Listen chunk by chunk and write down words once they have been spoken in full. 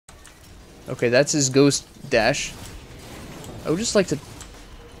Okay, that's his ghost dash. I would just like to...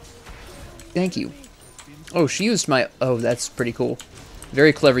 Thank you. Oh, she used my... Oh, that's pretty cool.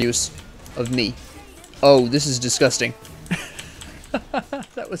 Very clever use of me. Oh, this is disgusting.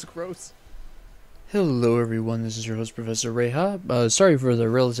 That was gross. Hello everyone, this is your host Professor Reha. Sorry for the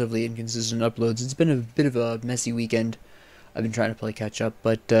relatively inconsistent uploads. It's been a bit of a messy weekend. I've been trying to play catch up,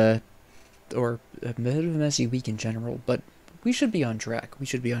 but or a bit of a messy week in general, but we should be on track. We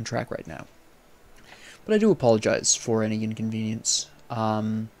should be on track right now. But I do apologize for any inconvenience.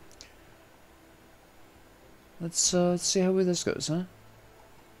 Let's see how this goes, huh?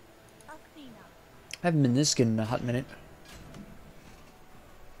 I haven't been this good in a hot minute.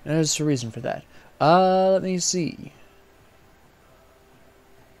 There's a reason for that. Let me see.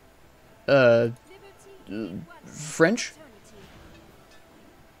 French?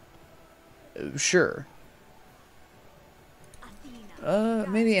 Sure.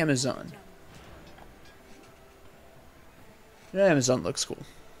 Maybe Amazon. Yeah, Amazon looks cool.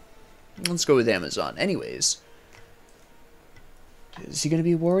 Let's go with Amazon. Anyways. Is he gonna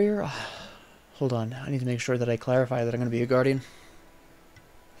be a warrior? Hold on, I need to make sure that I clarify that I'm gonna be a guardian.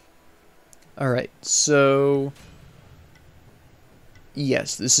 Alright, so...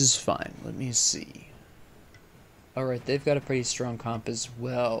 Yes, this is fine. Let me see. Alright, they've got a pretty strong comp as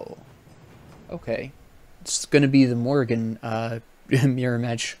well. Okay. It's gonna be the Morgan mirror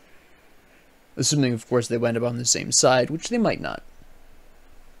match. Assuming, of course, they wind up on the same side, which they might not.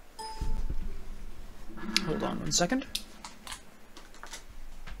 Hold on 1 second.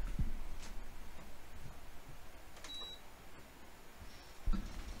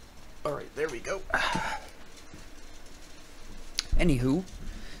 Alright, there we go. Anywho,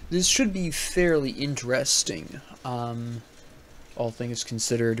 this should be fairly interesting. All things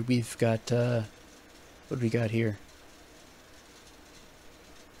considered, we've got, what do we got here?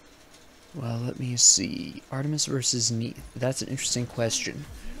 Well, let me see. Artemis versus Neith. That's an interesting question.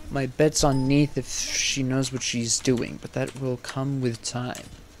 My bet's on Neith if she knows what she's doing, but that will come with time.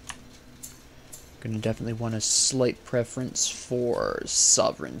 Gonna definitely want a slight preference for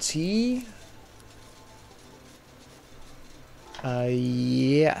sovereignty.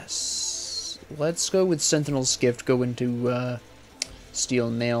 Yes. Let's go with Sentinel's Gift, go into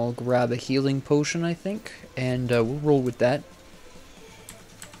Steel Mail, grab a healing potion, I think, and we'll roll with that.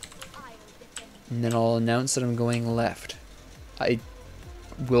 And then I'll announce that I'm going left. I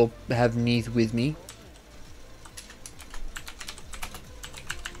will have Neith with me.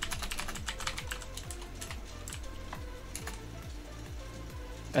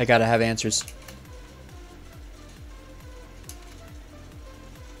 I gotta have answers.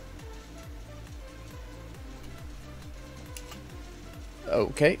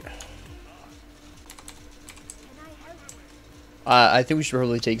 Okay. I think we should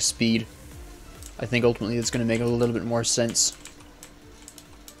probably take speed. I think ultimately it's going to make a little bit more sense.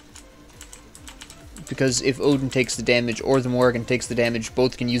 Because if Odin takes the damage or the Morgan takes the damage,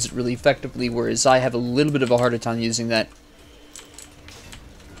 both can use it really effectively, whereas I have a little bit of a harder time using that.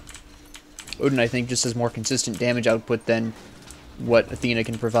 Odin, I think, just has more consistent damage output than what Athena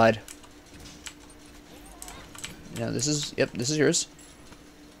can provide. Now this is, yep, this is yours.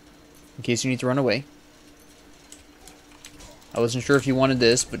 In case you need to run away. I wasn't sure if you wanted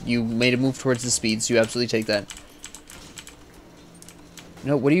this, but you made a move towards the speed, so you absolutely take that.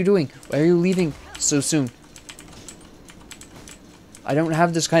 No, what are you doing? Why are you leaving so soon? I don't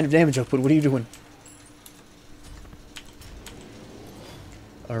have this kind of damage output. What are you doing?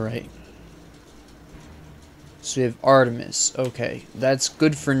 Alright. So we have Artemis. Okay. That's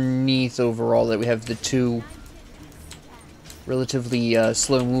good for Neith overall, that we have the two relatively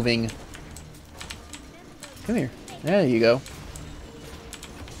slow-moving... Come here. There you go.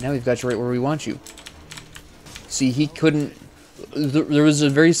 Now we've got you right where we want you. See, he couldn't... There was a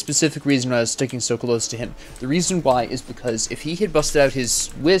very specific reason why I was sticking so close to him. The reason why is because if he had busted out his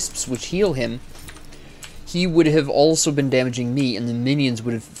wisps, which heal him, he would have also been damaging me, and the minions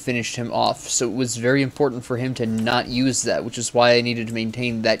would have finished him off. So it was very important for him to not use that, which is why I needed to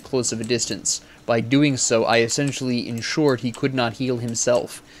maintain that close of a distance. By doing so, I essentially ensured he could not heal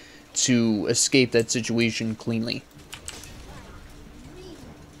himself to escape that situation cleanly.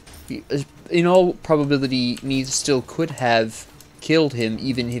 In all probability, Neith still could have killed him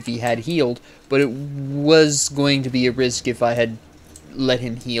even if he had healed, but it was going to be a risk if I had let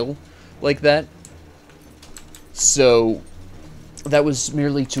him heal like that. So that was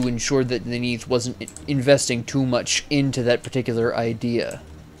merely to ensure that the Neith wasn't investing too much into that particular idea.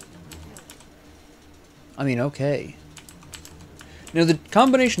 I mean, okay. Now, the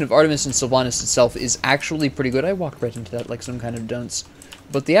combination of Artemis and Sylvanas itself is actually pretty good. I walked right into that like some kind of dunce.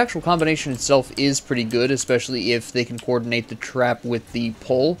 But the actual combination itself is pretty good, especially if they can coordinate the trap with the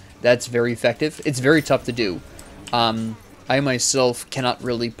pull. That's very effective. It's very tough to do. I myself cannot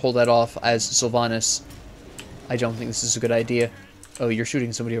really pull that off as Sylvanas. I don't think this is a good idea. Oh, you're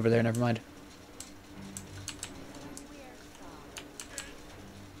shooting somebody over there. Never mind.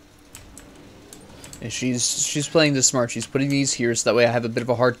 And she's playing this smart. She's putting these here so that way I have a bit of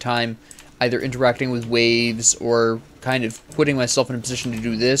a hard time either interacting with waves or kind of putting myself in a position to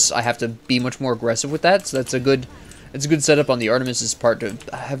do this. I have to be much more aggressive with that. So that's a good setup on the Artemis's part to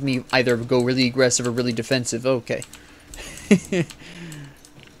have me either go really aggressive or really defensive. Okay. Let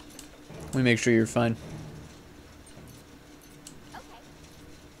me make sure you're fine.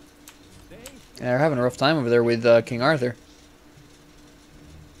 Yeah, they're having a rough time over there with King Arthur.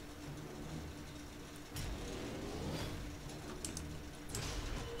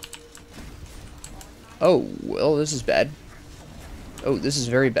 Oh, well, this is bad. Oh, this is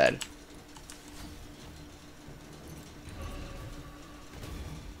very bad.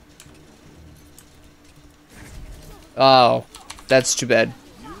 Oh, that's too bad.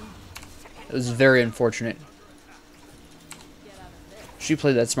 It was very unfortunate. She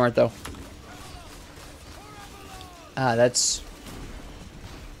played that smart, though. Ah, that's...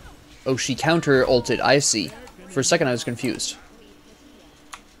 Oh, she counter-ulted. I see. For a second, I was confused.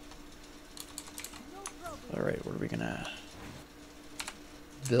 Alright, what are we gonna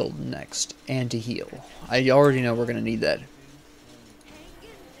build next? Anti-heal. I already know we're gonna need that.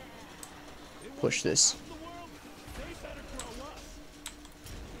 Push this.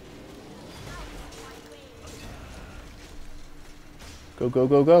 Go, go,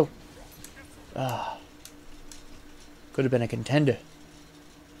 go, go. Ah. Could have been a contender.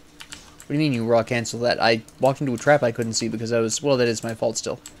 What do you mean you raw cancel that? I walked into a trap I couldn't see because I was... Well, that is my fault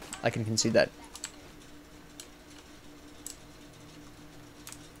still. I can concede that.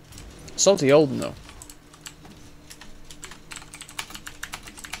 Salty Olden, though.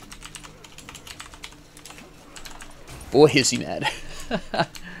 Boy, is he mad. You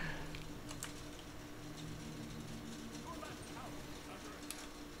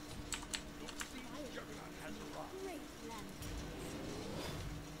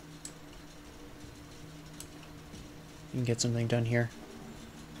can get something done here.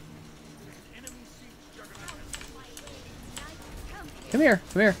 Come here,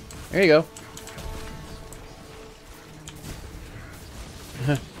 come here. There you go.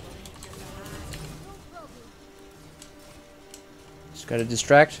 Just gotta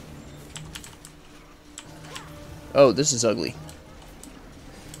distract. Oh, this is ugly.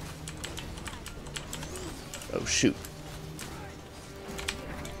 Oh, shoot.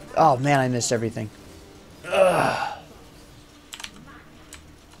 Oh, man, I missed everything. Ugh.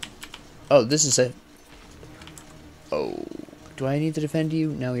 Oh, this is a... Oh, do I need to defend you?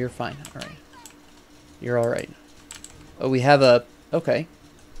 No, you're fine. Alright. You're alright. Oh, we have a... Okay.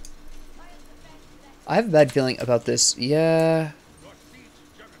 I have a bad feeling about this. Yeah.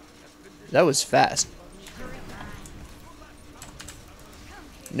 That was fast.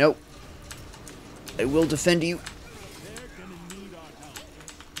 Nope. I will defend you.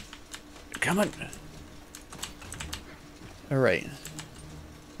 Come on. Alright.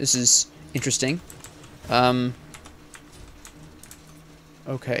 This is interesting.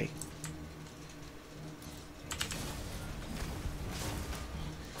 Okay.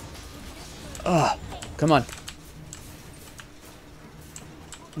 Ah, come on.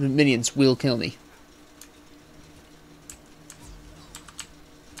 The minions will kill me.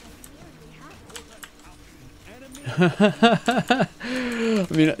 I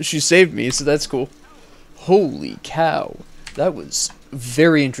mean, she saved me, so that's cool. Holy cow. That was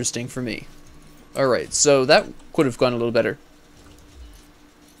very interesting for me. Alright, so that could have gone a little better.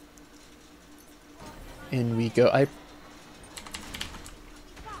 In we go.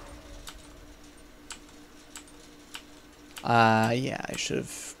 Yeah, I should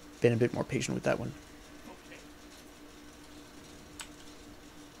have been a bit more patient with that one.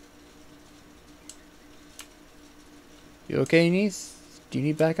 You okay, Neith? Do you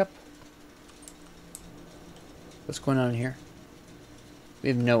need backup? What's going on here? We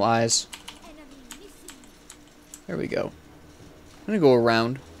have no eyes. There we go. I'm gonna go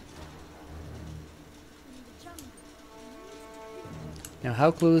around. Now,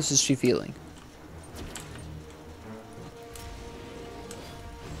 how close is she feeling?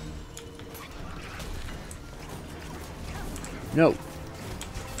 No.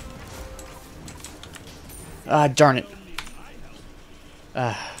 Ah, darn it.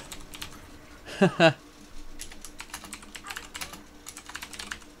 Ah.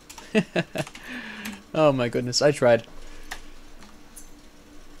 Oh my goodness, I tried.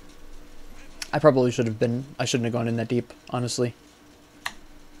 I probably should have been... I shouldn't have gone in that deep, honestly.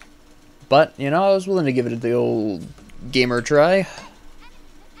 But, you know, I was willing to give it the old gamer try.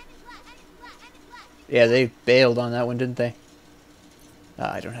 Yeah, they bailed on that one, didn't they?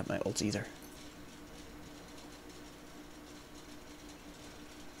 I don't have my ults either.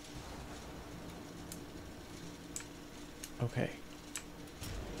 Okay.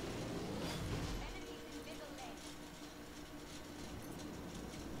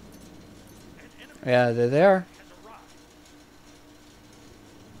 Yeah, they're there.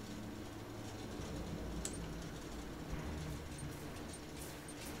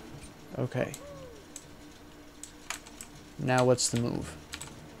 Okay. Now what's the move?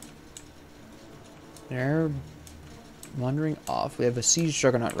 They're wandering off. We have a siege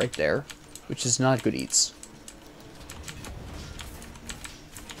juggernaut right there, which is not good eats.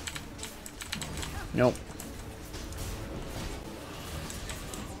 Nope.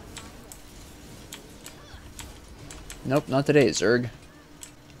 Nope, not today, Zerg.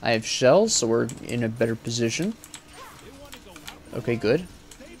 I have shells, so we're in a better position. Okay, good.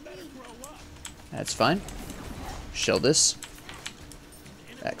 That's fine. Shell this.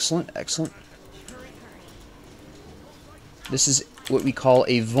 Excellent, excellent. This is what we call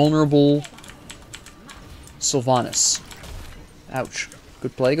a vulnerable Sylvanas. Ouch.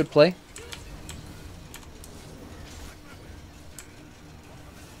 Good play, good play.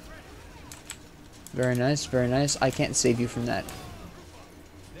 Very nice, very nice. I can't save you from that.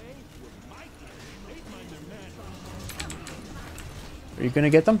 Are you gonna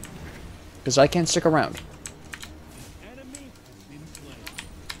get them? Because I can't stick around.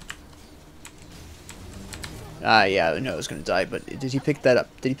 Ah, yeah, I know I was gonna die, but did he pick that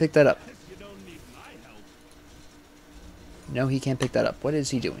up? Did he pick that up? No, he can't pick that up. What is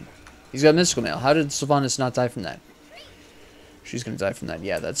he doing? He's got Mystical Mail. How did Sylvanas not die from that? She's gonna die from that.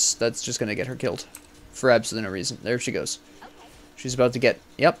 Yeah, that's just gonna get her killed. For absolutely no reason. There she goes. She's about to get...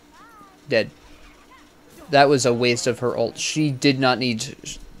 Yep. Dead. That was a waste of her ult. She did not need...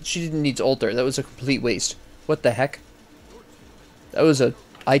 She didn't need to ult there. That was a complete waste. What the heck? That was a...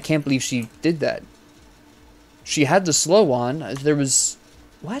 I can't believe she did that. She had the slow on. There was...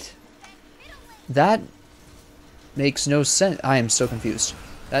 What? That makes no sense. I am so confused.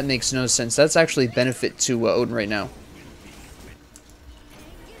 That makes no sense. That's actually a benefit to Odin right now.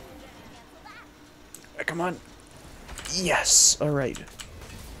 Come on. Yes. All right.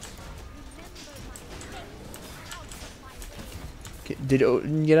 Okay, did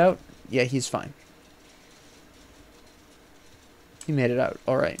Odin get out? Yeah, he's fine. He made it out.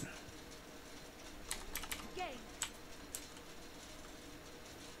 All right.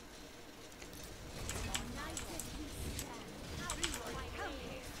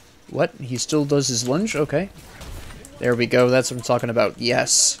 What? He still does his lunge? Okay. There we go. That's what I'm talking about.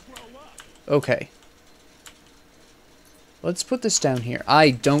 Yes. Okay. Let's put this down here. I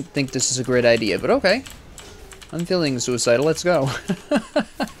don't think this is a great idea, but okay. I'm feeling suicidal. Let's go.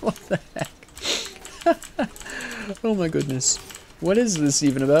 What the heck? Oh my goodness. What is this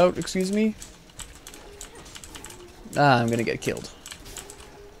even about? Excuse me? Ah, I'm gonna get killed.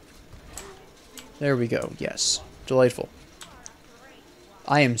 There we go. Yes. Delightful.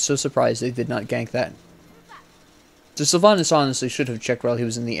 I am so surprised they did not gank that. So Sylvanas honestly should have checked while he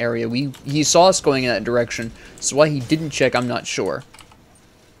was in the area. He saw us going in that direction, so why he didn't check, I'm not sure.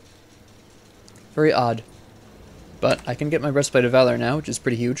 Very odd. But I can get my Breastplate of Valor now, which is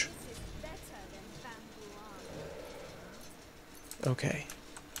pretty huge. Okay.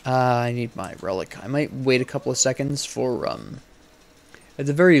 I need my Relic. I might wait a couple of seconds for, at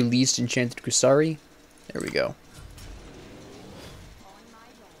the very least, Enchanted Kusari. There we go.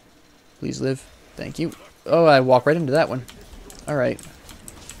 Please live. Thank you. Oh, I walk right into that one. Alright.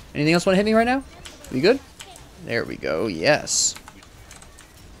 Anything else want to hit me right now? We good? There we go. Yes.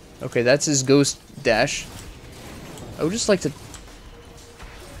 Okay, that's his ghost dash. I would just like to...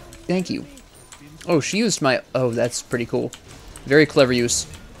 Thank you. Oh, she used my... Oh, that's pretty cool. Very clever use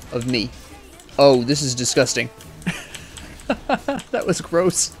of me. Oh, this is disgusting. That was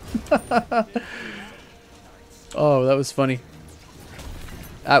gross. Oh, that was funny.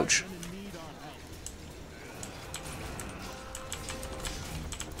 Ouch.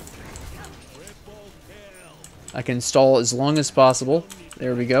 I can stall as long as possible.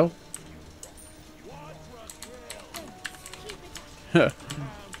 There we go.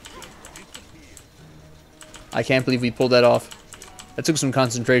 I can't believe we pulled that off. That took some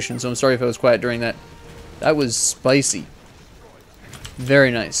concentration, so I'm sorry if I was quiet during that. That was spicy.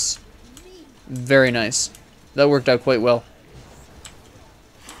 Very nice. Very nice. That worked out quite well.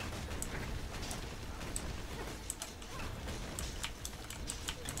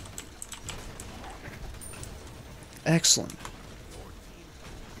 Excellent.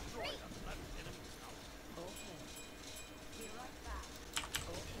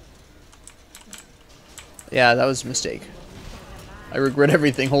 Yeah, that was a mistake. I regret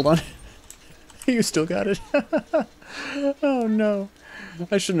everything. Hold on. You still got it. Oh no.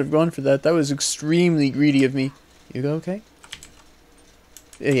 I shouldn't have gone for that. That was extremely greedy of me. You go okay?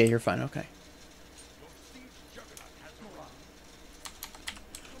 Yeah, you're fine. Okay.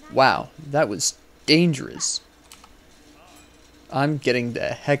 Wow, that was dangerous. I'm getting the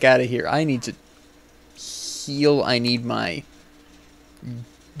heck out of here. I need to heal. I need my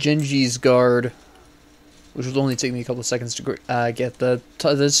Genji's guard, which will only take me a couple of seconds to get the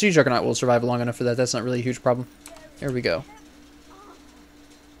Sea Juggernaut will survive long enough for that. That's not really a huge problem. There we go.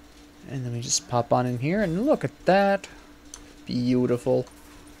 And then we just pop on in here and look at that. Beautiful.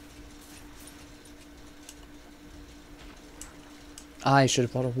 I should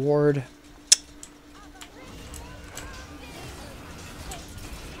have bought a ward.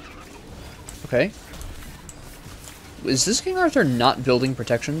 Okay. Is this King Arthur not building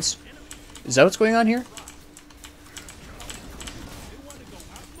protections? Is that what's going on here?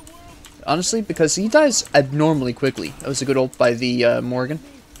 Honestly, because he dies abnormally quickly. That was a good ult by the Morgan.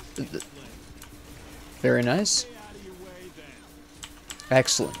 Very nice.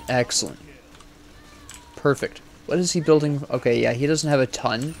 Excellent, excellent. Perfect. What is he building? Okay, yeah, he doesn't have a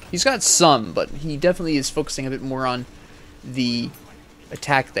ton. He's got some, but he definitely is focusing a bit more on the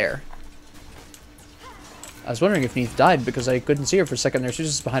attack there. I was wondering if Neith died because I couldn't see her for a second there. She's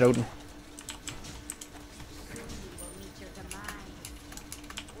just behind Odin.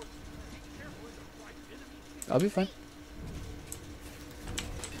 I'll be fine.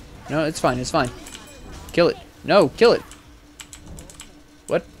 No, it's fine, it's fine. Kill it. No, kill it.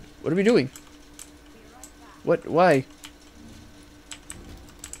 What? What are we doing? What? Why?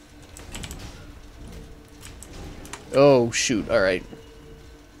 Oh, shoot. Alright.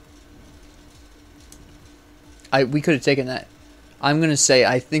 We could have taken that. I'm going to say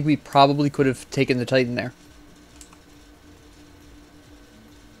I think we probably could have taken the Titan there.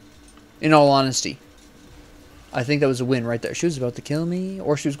 In all honesty. I think that was a win right there. She was about to kill me,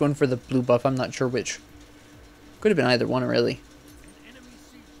 or she was going for the blue buff. I'm not sure which. Could have been either one, really.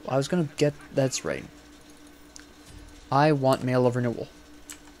 I was going to get... That's right. I want Mail of Renewal.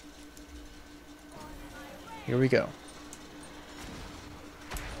 Here we go.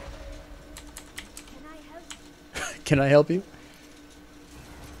 Can I help you?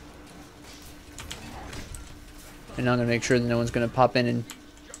 And now I'm going to make sure that no one's going to pop in and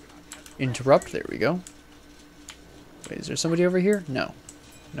interrupt. There we go. Wait, is there somebody over here? No.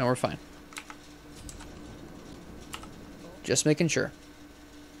 No, we're fine. Just making sure.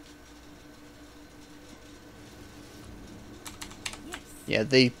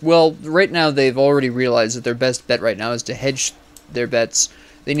 Yeah, well, right now they've already realized that their best bet right now is to hedge their bets.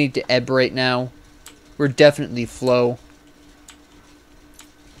 They need to ebb right now. We're definitely flow.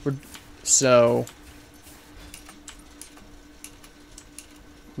 So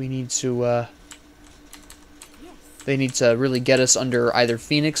we need to, they need to really get us under either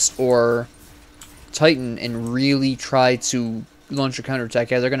Phoenix or Titan and really try to launch a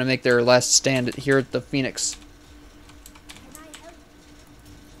counterattack. Yeah, they're going to make their last stand here at the Phoenix.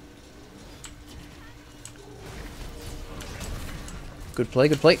 Good play,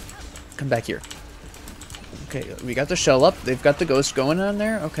 good play. Come back here. Okay, we got the shell up. They've got the ghost going on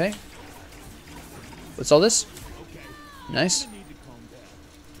there. Okay. What's all this? Nice.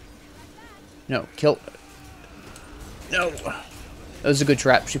 No, kill. No. That was a good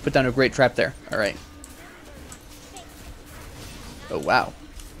trap. She put down a great trap there. Alright. Oh, wow.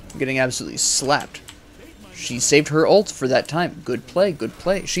 I'm getting absolutely slapped. She saved her ult for that time. Good play, good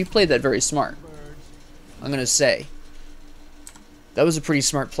play. She played that very smart. I'm going to say. That was a pretty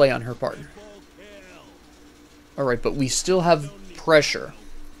smart play on her part. Alright, but we still have pressure.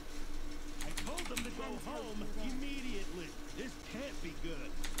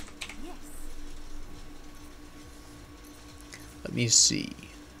 Let me see.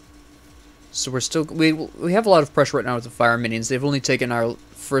 So we're still... We have a lot of pressure right now with the fire minions. They've only taken our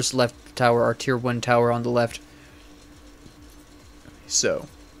first left tower, our tier 1 tower on the left. So...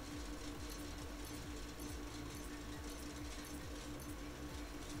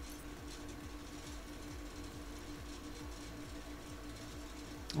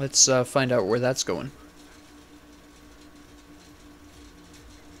 let's find out where that's going.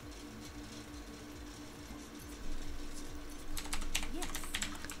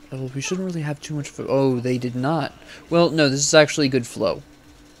 Oh, we shouldn't really have too much... Oh, they did not. Well, no, this is actually good flow.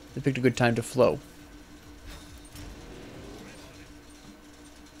 They picked a good time to flow.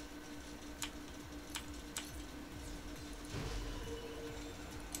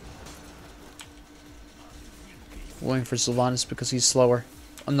 Waiting for Sylvanas because he's slower.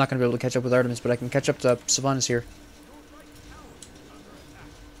 I'm not going to be able to catch up with Artemis, but I can catch up to Sylvanas here.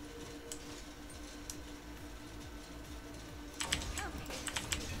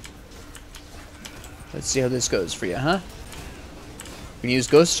 Let's see how this goes for you, huh? You can use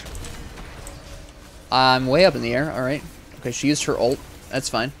Ghost. I'm way up in the air. Alright. Okay, she used her ult. That's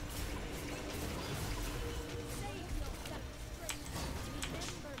fine.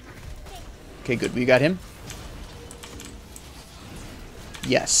 Okay, good. We got him.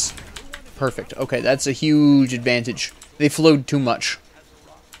 Yes. Perfect. Okay, that's a huge advantage. They flowed too much.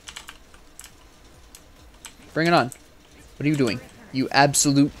 Bring it on. What are you doing? You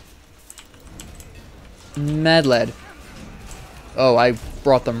absolute mad lad. Oh, I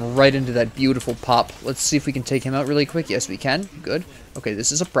brought them right into that beautiful pop. Let's see if we can take him out really quick. Yes, we can. Good. Okay,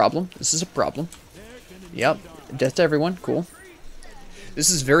 this is a problem. This is a problem. Yep. Death to everyone. Cool. This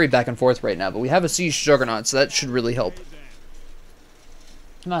is very back and forth right now, but we have a Siege Juggernaut, so that should really help.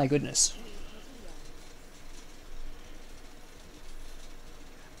 My goodness.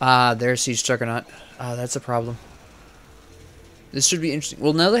 Ah, there's Siege Juggernaut. Ah, that's a problem. This should be interesting.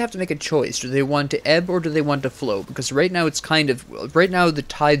 Well, now they have to make a choice. Do they want to ebb or do they want to flow? Because right now it's kind of... Right now the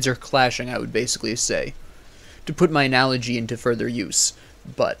tides are clashing, I would basically say. To put my analogy into further use.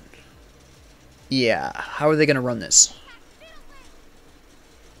 But... yeah, how are they going to run this?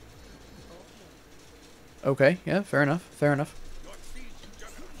 Okay, yeah, fair enough, fair enough.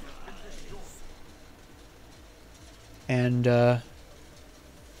 And,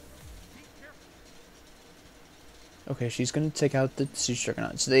 okay, she's gonna take out the Siege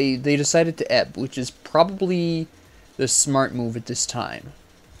Juggernaut. So they decided to ebb, which is probably the smart move at this time.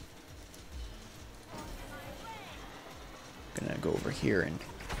 Gonna go over here and...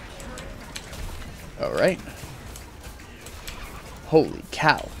 Alright. Holy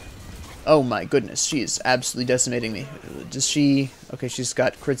cow. Oh my goodness, she is absolutely decimating me. Does she... Okay, she's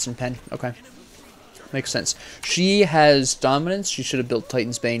got crits and pen. Okay. Makes sense. She has dominance. She should have built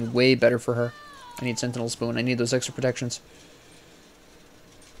Titan's Bane. Way better for her. I need Sentinel's Boon. I need those extra protections.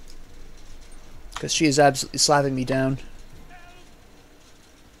 Because she is absolutely slapping me down.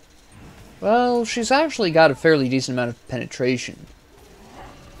 Well, she's actually got a fairly decent amount of penetration.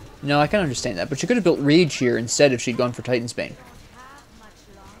 No, I can understand that. But she could have built Rage here instead if she'd gone for Titan's Bane.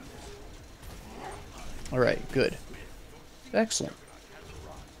 Alright, good. Excellent.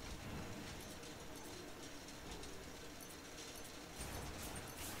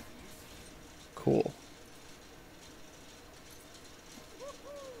 Cool.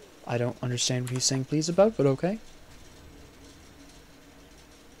 I don't understand what he's saying please about, but okay.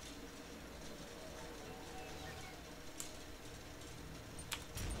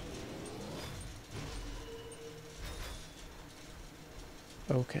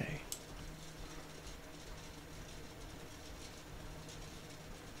 Okay.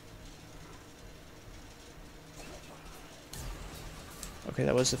 Okay,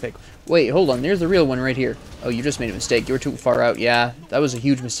 that was the fake. Wait, hold on. There's the real one right here. Oh, you just made a mistake. You were too far out. Yeah, that was a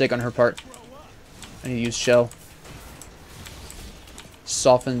huge mistake on her part. I need to use Shell.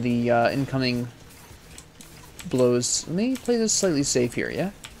 Soften the incoming blows. Let me play this slightly safe here,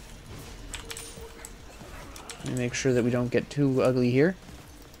 yeah? Let me make sure that we don't get too ugly here.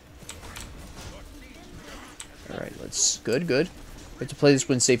 Alright, let's... Good, good. We have to play this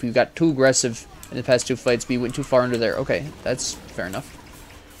one safe. We got too aggressive in the past two fights. We went too far under there. Okay, that's fair enough.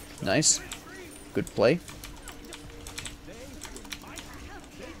 Nice. Good play.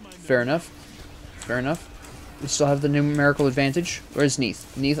 Fair enough. Fair enough. We still have the numerical advantage. Where's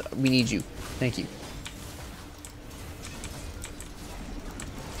Neith? Neith, we need you. Thank you.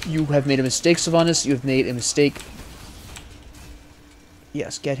 You have made a mistake, Sylvanas. You have made a mistake.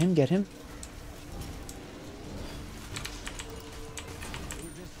 Yes, get him, get him.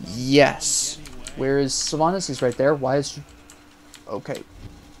 Yes. Where is Sylvanas? He's right there. Why is she... Okay.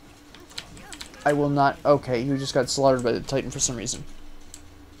 I will not... Okay, you just got slaughtered by the Titan for some reason.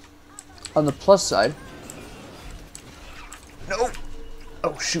 On the plus side... No!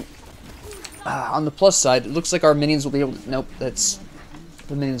 Oh, shoot. On the plus side, it looks like our minions will be able to... Nope, that's...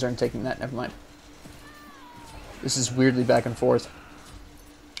 The minions aren't taking that. Never mind. This is weirdly back and forth.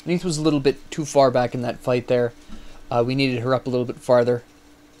 Neith was a little bit too far back in that fight there. We needed her up a little bit farther.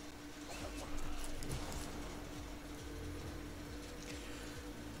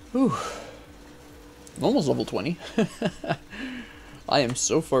 Whew. I'm almost level 20. I am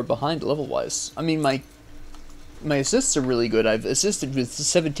so far behind level-wise. I mean, my assists are really good. I've assisted with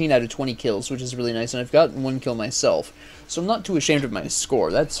 17 out of 20 kills, which is really nice, and I've gotten 1 kill myself. So I'm not too ashamed of my score.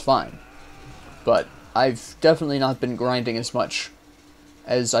 That's fine. But I've definitely not been grinding as much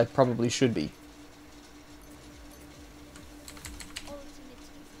as I probably should be.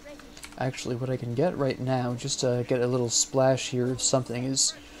 Actually, what I can get right now, just to get a little splash here of something,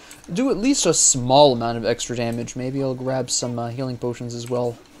 is do at least a small amount of extra damage. Maybe I'll grab some healing potions as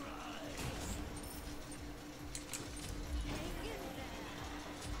well.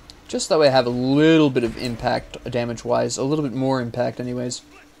 Just that way I have a little bit of impact damage-wise. A little bit more impact anyways.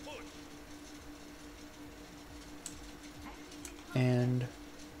 And...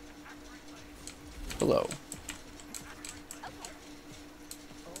 hello.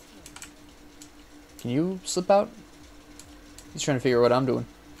 Can you slip out? He's trying to figure out what I'm doing.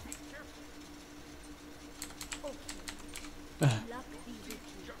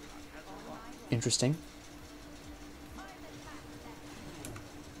 Interesting.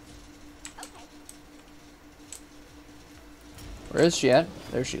 Where is she at?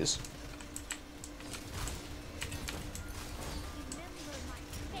 There she is.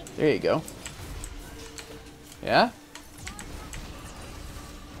 There you go. Yeah?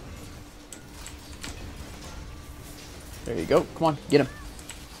 There you go. Come on, get him.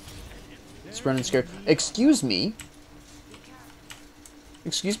 He's running scared. Excuse me?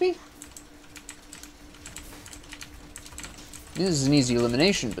 Excuse me? This is an easy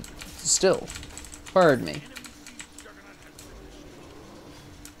elimination, but still. Pardon me.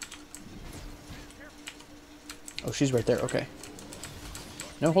 Oh, she's right there. Okay.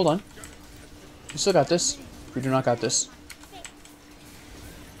 No, hold on. We still got this. We do not got this.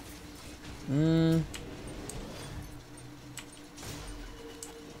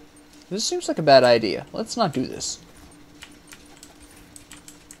 This seems like a bad idea. Let's not do this.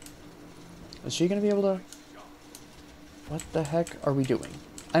 Is she gonna be able to... What the heck are we doing?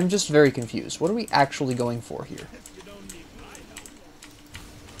 I'm just very confused. What are we actually going for here?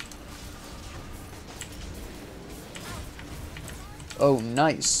 Oh,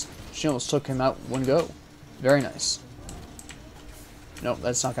 nice. She almost took him out one go. Very nice. Nope,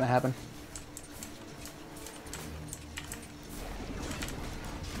 that's not gonna happen.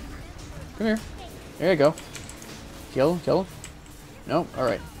 Come here. There you go. Kill him, kill him. Nope,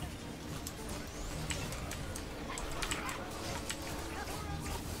 alright.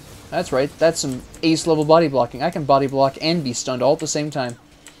 That's right, that's some ace level body blocking. I can body block and be stunned all at the same time.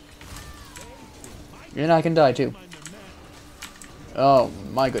 And I can die too. Oh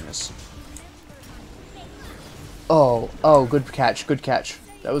my goodness. Oh, good catch, good catch.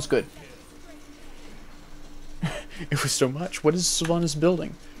 That was good. It was so much. What is Sylvanas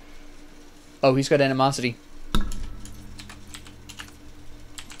building? Oh, he's got animosity.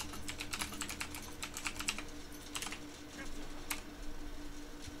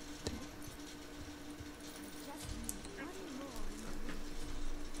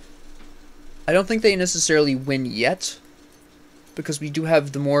 I don't think they necessarily win yet, because we do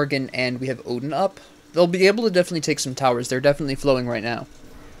have the Morgan and we have Odin up. They'll be able to definitely take some towers. They're definitely flowing right now.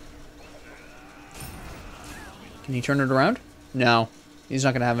 Can he turn it around? No. He's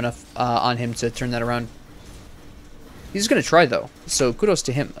not going to have enough on him to turn that around. He's going to try, though. So, kudos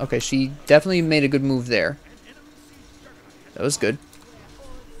to him. Okay, she definitely made a good move there. That was good.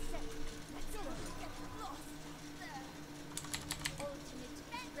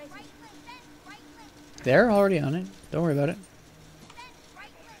 They're already on it. Don't worry about it.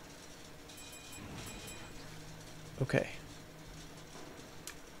 Okay.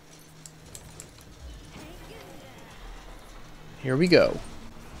 Here we go.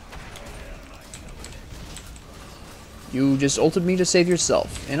 You just ulted me to save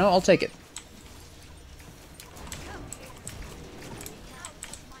yourself. You know, I'll take it.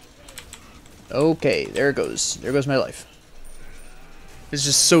 Okay, there it goes. There goes my life. There's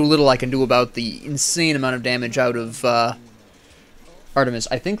just so little I can do about the insane amount of damage out of Artemis.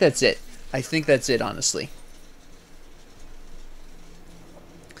 I think that's it. I think that's it, honestly.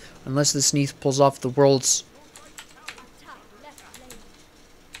 Unless this Neath pulls off the world's...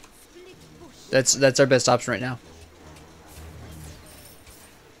 That's our best option right now.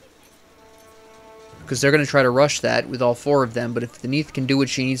 Because they're going to try to rush that with all four of them, but if the Neath can do what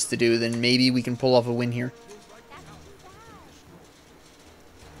she needs to do, then maybe we can pull off a win here.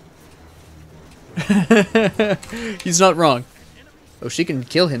 He's not wrong. Oh, she can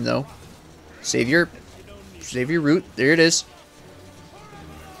kill him, though. Save your root. There it is.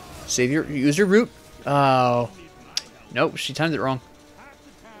 Use your root. Oh. Nope, she timed it wrong.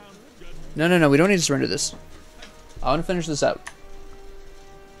 No, we don't need to surrender this. I want to finish this out.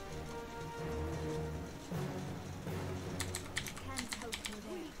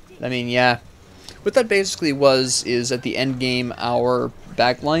 I mean, yeah. What that basically was is at the end game, our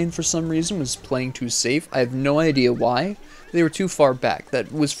backline for some reason was playing too safe. I have no idea why. They were too far back.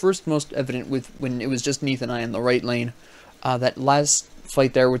 That was first most evident with when it was just Neath and I in the right lane. That last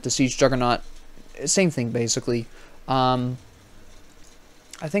fight there with the Siege Juggernaut. Same thing, basically. I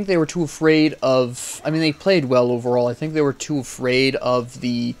think they were too afraid of... I mean, they played well overall. I think they were too afraid of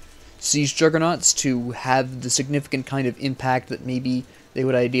the Siege Juggernauts to have the significant kind of impact that maybe they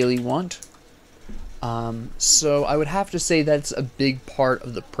would ideally want. So I would have to say that's a big part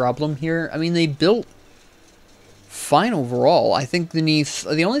of the problem here. I mean, they built fine overall. I think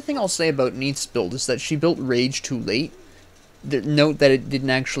the only thing I'll say about Neith's build is that she built Rage too late. Note that it didn't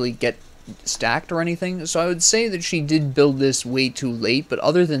actually get stacked or anything, so I would say that she did build this way too late, but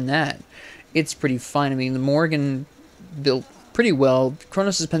other than that, it's pretty fine. I mean, the Morgan built pretty well.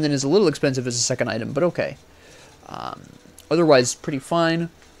 Kronos' Pendant is a little expensive as a second item, but okay. Otherwise, pretty fine.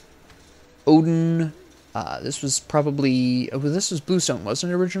 Odin, this was probably... this was Bluestone,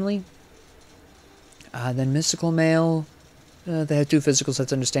 wasn't it, originally? Then Mystical Mail, they had 2 physical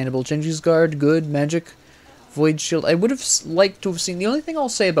sets, understandable. Genji's Guard, good. Magic, Void Shield. I would have liked to have seen... The only thing I'll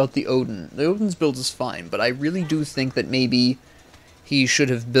say about the Odin's build is fine, but I really do think that maybe he should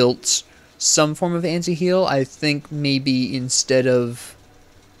have built some form of anti-heal. I think maybe instead of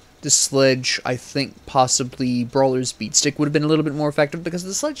the Sledge, I think possibly Brawler's Beatstick would have been a little bit more effective, because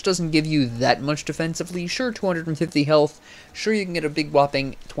the Sledge doesn't give you that much defensively. Sure, 250 health. Sure, you can get a big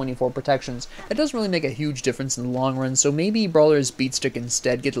whopping 24 protections. That doesn't really make a huge difference in the long run, so maybe Brawler's Beatstick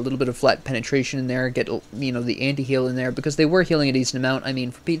instead, get a little bit of flat penetration in there, get, you know, the anti-heal in there, because they were healing a decent amount. I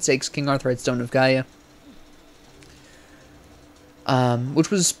mean, for Pete's sakes, King Arthur had Stone of Gaia. Which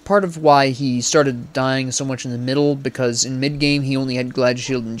was part of why he started dying so much in the middle, because in mid-game he only had Glad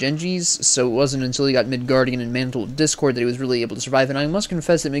Shield and Genji's, so it wasn't until he got Midgardian and Mantle of Discord that he was really able to survive, and I must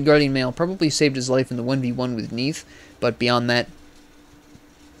confess that Midgardian Mail probably saved his life in the 1v1 with Neith, but beyond that,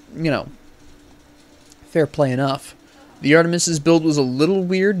 you know, fair play enough. The Artemis's build was a little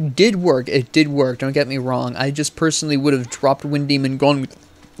weird. It did work, don't get me wrong. I just personally would have dropped Wind Demon, gone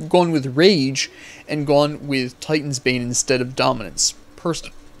with Rage, and gone with Titan's Bane instead of Dominance.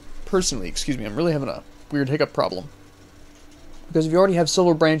 Personally, excuse me, I'm really having a weird hiccup problem. Because if you already have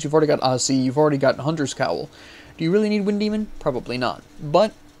Silver Branch, you've already got Asi, you've already got Hunter's Cowl. Do you really need Wind Demon? Probably not.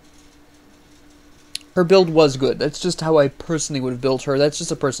 But her build was good. That's just how I personally would have built her. That's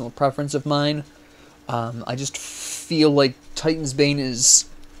just a personal preference of mine. I just feel like Titan's Bane is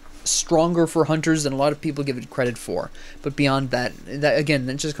stronger for hunters than a lot of people give it credit for. But beyond that again,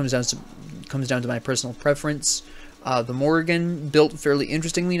 that just comes down to my personal preference. The Morgan built fairly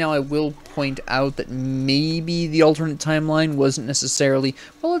interestingly. Now I will point out that maybe the alternate timeline wasn't necessarily...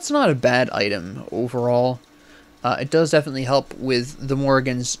 Well, it's not a bad item overall. It does definitely help with the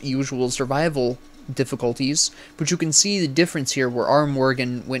Morgan's usual survival difficulties, but you can see the difference here where our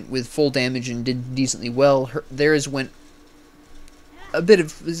Morgan went with full damage and did decently well. Theirs went a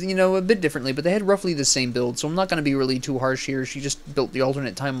bit differently, but they had roughly the same build, so I'm not going to be really too harsh here. She just built the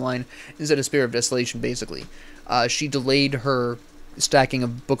alternate timeline instead of Spear of Desolation, basically. She delayed her stacking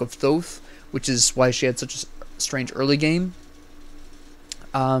of Book of Thoth, which is why she had such a strange early game.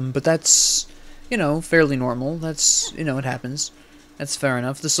 But that's, you know, fairly normal. That's, you know, it happens. That's fair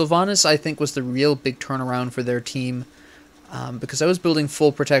enough. The Sylvanas, I think, was the real big turnaround for their team. Because I was building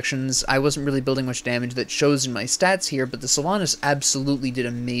full protections, I wasn't really building much damage. That shows in my stats here, but the Sylvanas absolutely did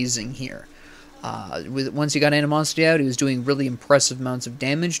amazing here. Once he got Animosity out, he was doing really impressive amounts of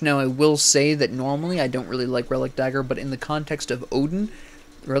damage. Now, I will say that normally I don't really like Relic Dagger, but in the context of Odin,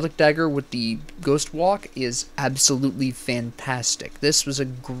 Relic Dagger with the Ghost Walk is absolutely fantastic. This was a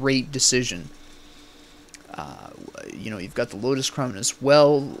great decision. You know, you've got the Lotus Crown as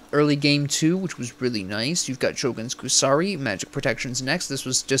well, early game 2, which was really nice. You've got Shogun's Kusari, Magic Protections next. This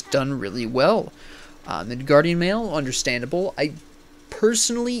was just done really well. Midgardian Mail, understandable.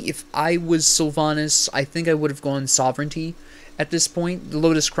 Personally, if I was Sylvanas, I think I would have gone Sovereignty at this point. The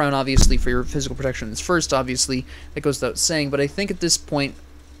Lotus Crown, obviously, for your physical protection is first, obviously. That goes without saying, but I think at this point,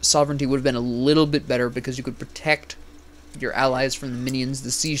 Sovereignty would have been a little bit better because you could protect your allies from the minions,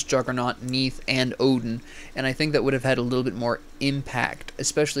 the Siege Juggernaut, Neith, and Odin, and I think that would have had a little bit more impact,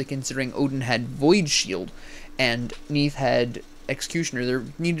 especially considering Odin had Void Shield, and Neith had Executioner. There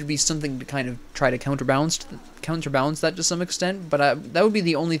needed to be something to kind of try to counterbalance that to some extent, but that would be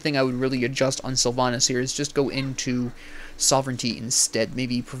the only thing I would really adjust on Sylvanas here, is just go into Sovereignty instead.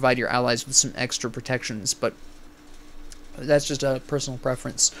 Maybe provide your allies with some extra protections, but that's just a personal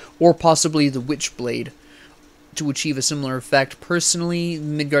preference. Or possibly the Witchblade, to achieve a similar effect. Personally,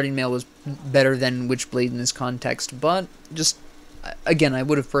 Midgardian Mail was better than Witchblade in this context, but just, again, I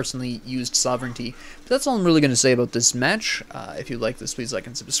would have personally used Sovereignty. But that's all I'm really going to say about this match. If you like this, please like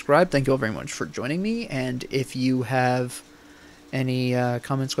and subscribe. Thank you all very much for joining me, and if you have Any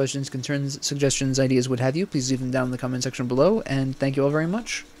comments, questions, concerns, suggestions, ideas, what have you, please leave them down in the comment section below, and thank you all very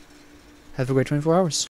much. Have a great 24 hours.